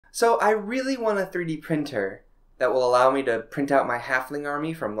So I really want a 3D printer that will allow me to print out my halfling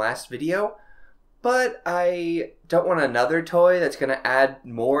army from last video, but I don't want another toy that's going to add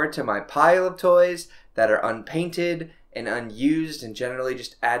more to my pile of toys that are unpainted and unused and generally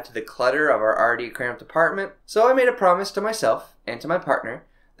just add to the clutter of our already cramped apartment. So I made a promise to myself and to my partner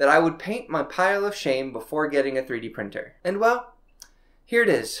that I would paint my pile of shame before getting a 3D printer. And well, here it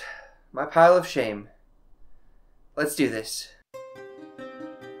is, my pile of shame. Let's do this.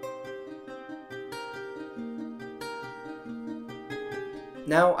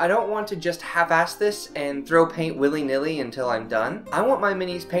 Now, I don't want to just half-ass this and throw paint willy-nilly until I'm done. I want my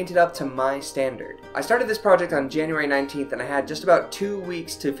minis painted up to my standard. I started this project on January 19th and I had just about 2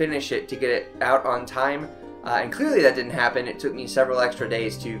 weeks to finish it to get it out on time. And clearly that didn't happen. It took me several extra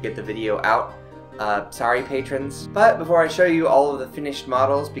days to get the video out. Sorry patrons. But before I show you all of the finished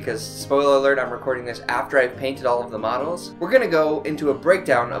models, because spoiler alert, I'm recording this after I've painted all of the models, we're gonna go into a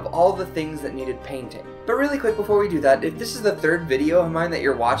breakdown of all the things that needed painting. But really quick before we do that, if this is the third video of mine that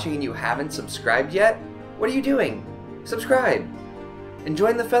you're watching and you haven't subscribed yet, what are you doing? Subscribe and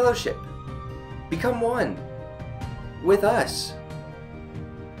join the fellowship. Become one with us.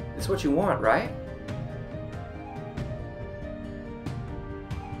 It's what you want, right?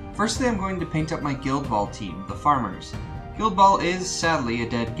 Firstly, I'm going to paint up my Guild Ball team, the Farmers. Guild Ball is, sadly, a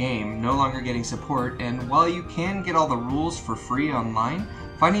dead game, no longer getting support, and while you can get all the rules for free online,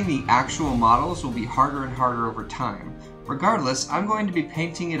 finding the actual models will be harder and harder over time. Regardless, I'm going to be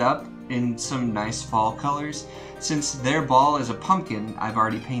painting it up in some nice fall colors, since their ball is a pumpkin I've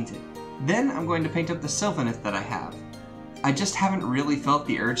already painted. Then I'm going to paint up the Sylvaneth that I have. I just haven't really felt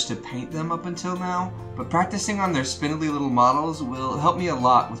the urge to paint them up until now, but practicing on their spindly little models will help me a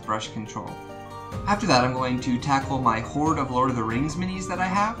lot with brush control. After that, I'm going to tackle my horde of Lord of the Rings minis that I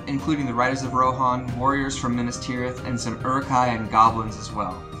have, including the Riders of Rohan, Warriors from Minas Tirith, and some Uruk-Hai and Goblins as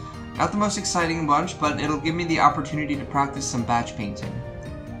well. Not the most exciting bunch, but it'll give me the opportunity to practice some batch painting.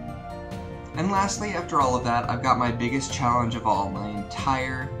 And lastly, after all of that, I've got my biggest challenge of all, my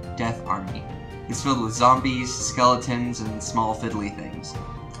entire Death Army. It's filled with zombies, skeletons, and small fiddly things.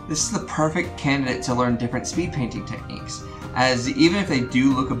 This is the perfect candidate to learn different speed painting techniques, as even if they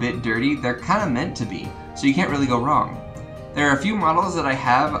do look a bit dirty, they're kind of meant to be, so you can't really go wrong. There are a few models that I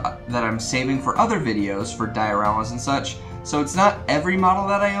have that I'm saving for other videos for dioramas and such, so it's not every model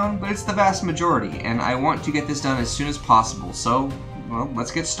that I own, but it's the vast majority, and I want to get this done as soon as possible, so, well,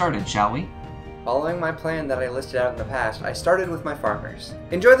 let's get started, shall we? Following my plan that I listed out in the past, I started with my farmers.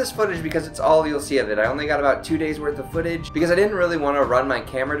 Enjoy this footage because it's all you'll see of it. I only got about 2 days worth of footage because I didn't really want to run my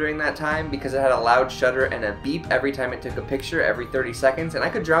camera during that time because it had a loud shutter and a beep every time it took a picture every 30 seconds, and I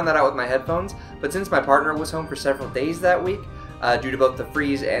could drown that out with my headphones, but since my partner was home for several days that week, due to both the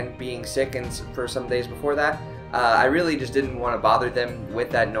freeze and being sick and for some days before that, I really just didn't want to bother them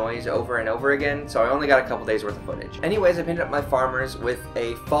with that noise over and over again, so I only got a couple days worth of footage. Anyways, I painted up my farmers with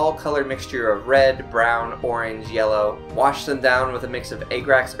a fall color mixture of red, brown, orange, yellow, washed them down with a mix of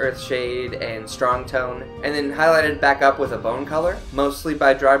Agrax Earthshade and Strong Tone, and then highlighted back up with a bone color, mostly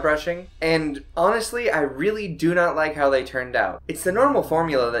by dry brushing. And honestly, I really do not like how they turned out. It's the normal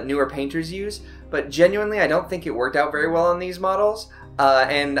formula that newer painters use, but genuinely I don't think it worked out very well on these models.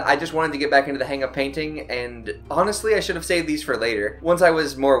 And I just wanted to get back into the hang of painting, and honestly I should have saved these for later, once I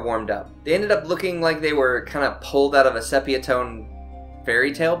was more warmed up. They ended up looking like they were kind of pulled out of a sepia tone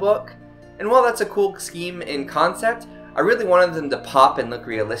fairy tale book, and while that's a cool scheme in concept, I really wanted them to pop and look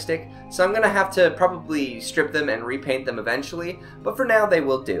realistic, so I'm gonna have to probably strip them and repaint them eventually, but for now they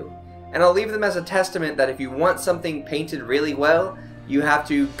will do. And I'll leave them as a testament that if you want something painted really well, you have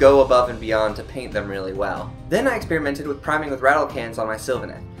to go above and beyond to paint them really well. Then I experimented with priming with rattle cans on my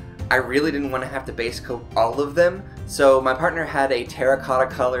Sylvaneth. I really didn't want to have to base coat all of them, so my partner had a terracotta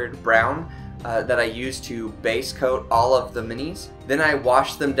colored brown that I used to base coat all of the minis. Then I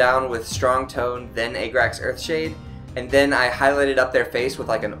washed them down with Strong Tone, then Agrax Earthshade, and then I highlighted up their face with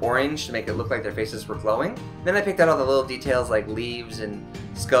like an orange to make it look like their faces were glowing. Then I picked out all the little details like leaves and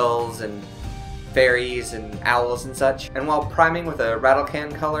skulls and fairies and owls and such. And while priming with a rattle can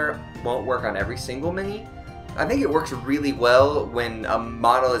color won't work on every single mini, I think it works really well when a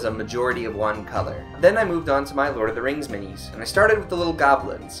model is a majority of one color. Then I moved on to my Lord of the Rings minis, and I started with the little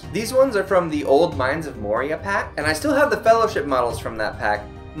goblins. These ones are from the old Mines of Moria pack, and I still have the Fellowship models from that pack,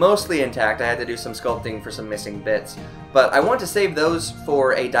 mostly intact. I had to do some sculpting for some missing bits, but I want to save those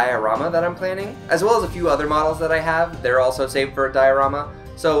for a diorama that I'm planning, as well as a few other models that I have. They're also saved for a diorama.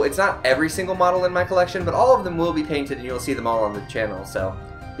 So it's not every single model in my collection, but all of them will be painted and you'll see them all on the channel, so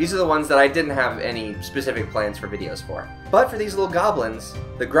these are the ones that I didn't have any specific plans for videos for. But for these little goblins,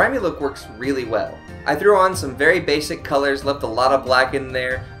 the grimy look works really well. I threw on some very basic colors, left a lot of black in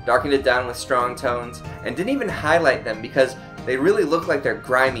there, darkened it down with strong tones, and didn't even highlight them because they really look like they're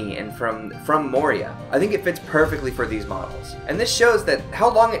grimy and from Moria. I think it fits perfectly for these models. And this shows that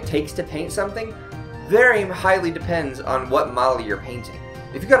how long it takes to paint something very highly depends on what model you're painting.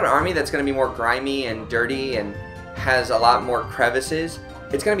 If you've got an army that's going to be more grimy and dirty and has a lot more crevices,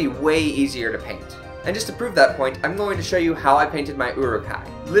 it's going to be way easier to paint. And just to prove that point, I'm going to show you how I painted my Uruk-Hai.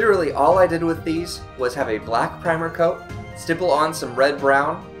 Literally all I did with these was have a black primer coat, stipple on some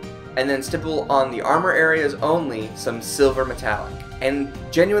red-brown, and then stipple on the armor areas only some silver metallic. And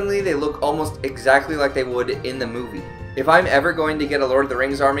genuinely, they look almost exactly like they would in the movie. If I'm ever going to get a Lord of the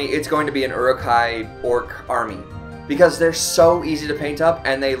Rings army, it's going to be an Uruk-Hai orc army, because they're so easy to paint up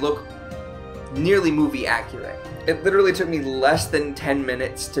and they look nearly movie accurate. It literally took me less than 10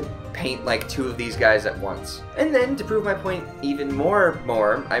 minutes to paint like 2 of these guys at once. And then, to prove my point even more,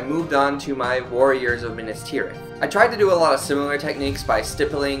 I moved on to my Warriors of Minas Tirith. I tried to do a lot of similar techniques by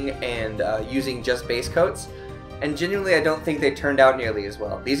stippling and using just base coats, and genuinely I don't think they turned out nearly as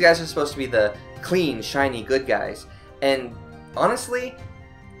well. These guys are supposed to be the clean, shiny, good guys, and honestly,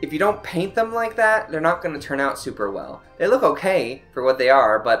 if you don't paint them like that, they're not going to turn out super well. They look okay for what they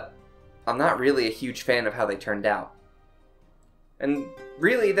are, but I'm not really a huge fan of how they turned out. And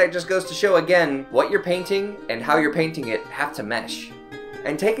really, that just goes to show again, what you're painting and how you're painting it have to mesh.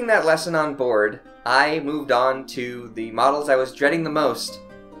 And taking that lesson on board, I moved on to the models I was dreading the most,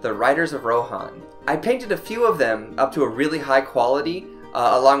 the Riders of Rohan. I painted a few of them up to a really high quality,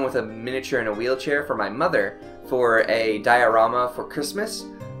 along with a miniature and a wheelchair for my mother for a diorama for Christmas,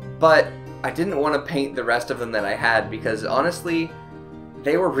 but I didn't want to paint the rest of them that I had because honestly,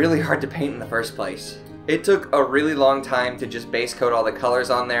 they were really hard to paint in the first place. It took a really long time to just base coat all the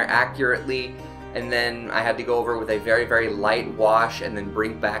colors on there accurately, and then I had to go over with a very, very light wash and then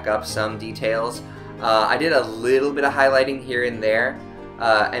bring back up some details. I did a little bit of highlighting here and there,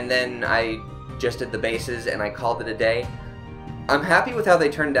 and then I just did the bases and I called it a day. I'm happy with how they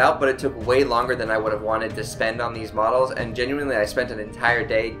turned out, but it took way longer than I would have wanted to spend on these models, and genuinely I spent an entire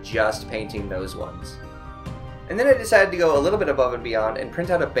day just painting those ones. And then I decided to go a little bit above and beyond and print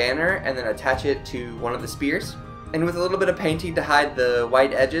out a banner and then attach it to one of the spears. And with a little bit of painting to hide the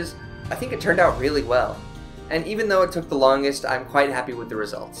white edges, I think it turned out really well. And even though it took the longest, I'm quite happy with the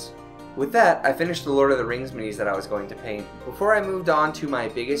results. With that, I finished the Lord of the Rings minis that I was going to paint. Before I moved on to my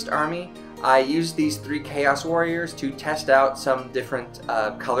biggest army, I used these 3 Chaos Warriors to test out some different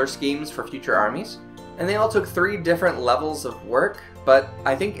color schemes for future armies. And they all took 3 different levels of work, but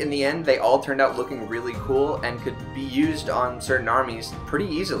I think in the end they all turned out looking really cool and could be used on certain armies pretty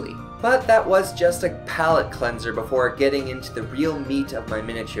easily. But that was just a palette cleanser before getting into the real meat of my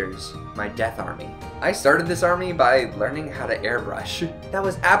miniatures, my Death Army. I started this army by learning how to airbrush. That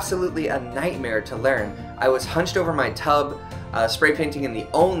was absolutely a nightmare to learn. I was hunched over my tub, spray painting in the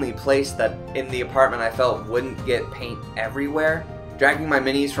only place that in the apartment I felt wouldn't get paint everywhere, dragging my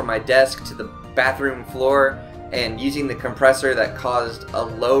minis from my desk to the bathroom floor, and using the compressor that caused a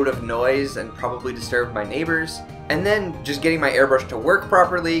load of noise and probably disturbed my neighbors, and then just getting my airbrush to work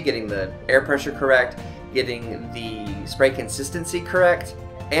properly, getting the air pressure correct, getting the spray consistency correct,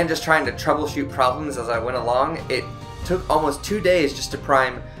 and just trying to troubleshoot problems as I went along. It took almost 2 days just to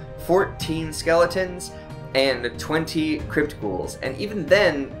prime 14 skeletons and 20 Crypt Ghouls, and even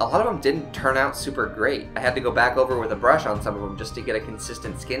then, a lot of them didn't turn out super great. I had to go back over with a brush on some of them just to get a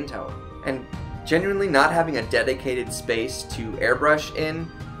consistent skin tone. And genuinely not having a dedicated space to airbrush in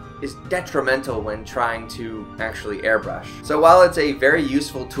is detrimental when trying to actually airbrush. So while it's a very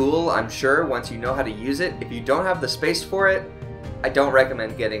useful tool, I'm sure, once you know how to use it, if you don't have the space for it, I don't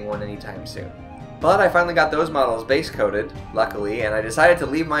recommend getting one anytime soon. But I finally got those models base coated, luckily, and I decided to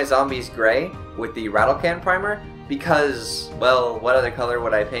leave my zombies gray with the rattle can primer because, well, what other color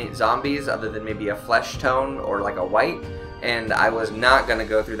would I paint zombies other than maybe a flesh tone or like a white? And I was not going to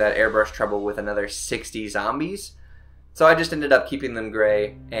go through that airbrush trouble with another 60 zombies. So I just ended up keeping them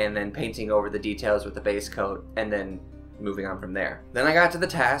gray and then painting over the details with the base coat and then moving on from there. Then I got to the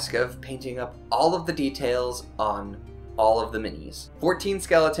task of painting up all of the details on all of the minis. 14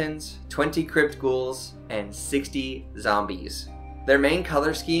 skeletons, 20 Crypt Ghouls, and 60 zombies. Their main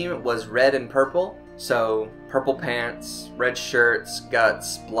color scheme was red and purple, so purple pants, red shirts,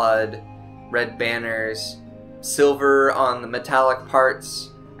 guts, blood, red banners, silver on the metallic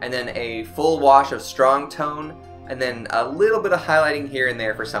parts, and then a full wash of strong tone, and then a little bit of highlighting here and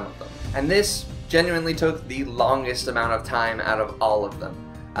there for some of them. And this genuinely took the longest amount of time out of all of them.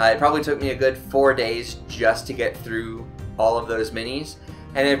 It probably took me a good 4 days just to get through all of those minis,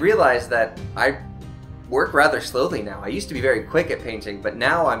 and I realized that I work rather slowly now. I used to be very quick at painting, but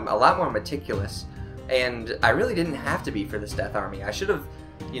now I'm a lot more meticulous, and I really didn't have to be for this Death Army. I should have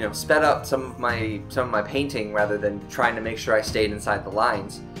you know, sped up some of my painting rather than trying to make sure I stayed inside the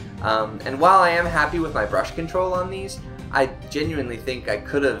lines. And while I am happy with my brush control on these, I genuinely think I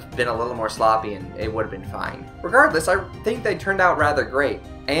could have been a little more sloppy and it would have been fine. Regardless, I think they turned out rather great.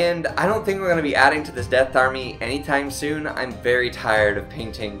 And I don't think we're going to be adding to this Death Army anytime soon. I'm very tired of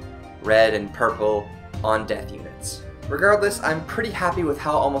painting red and purple on death units. Regardless, I'm pretty happy with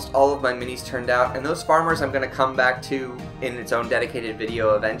how almost all of my minis turned out, and those farmers I'm going to come back to in its own dedicated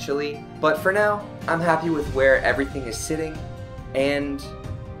video eventually. But for now, I'm happy with where everything is sitting, and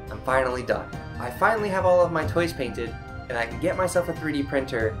I'm finally done. I finally have all of my toys painted, and I can get myself a 3D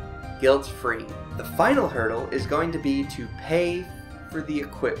printer guilt-free. The final hurdle is going to be to pay for the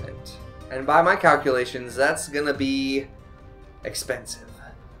equipment. And by my calculations, that's gonna be expensive.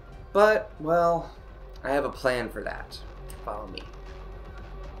 But, well, I have a plan for that. Follow me.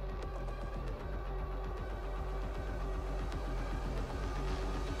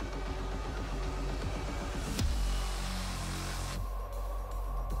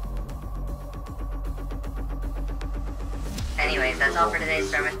 Anyways, that's all for today's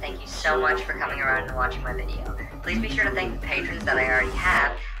sermon. Thank you so much for coming around and watching my video. Please be sure to thank the patrons that I already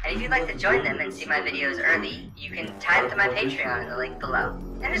have, and if you'd like to join them and see my videos early, you can tithe to my Patreon in the link below.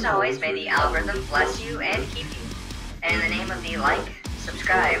 And as always, may the algorithm bless you and keep you. And in the name of the like,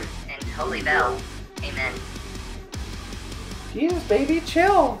 subscribe, and holy bell, amen. Jesus, baby,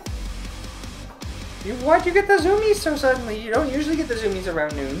 chill. Why'd you get the zoomies so suddenly? You don't usually get the zoomies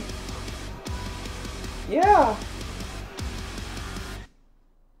around noon. Yeah.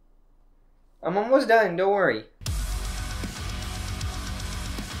 I'm almost done, don't worry.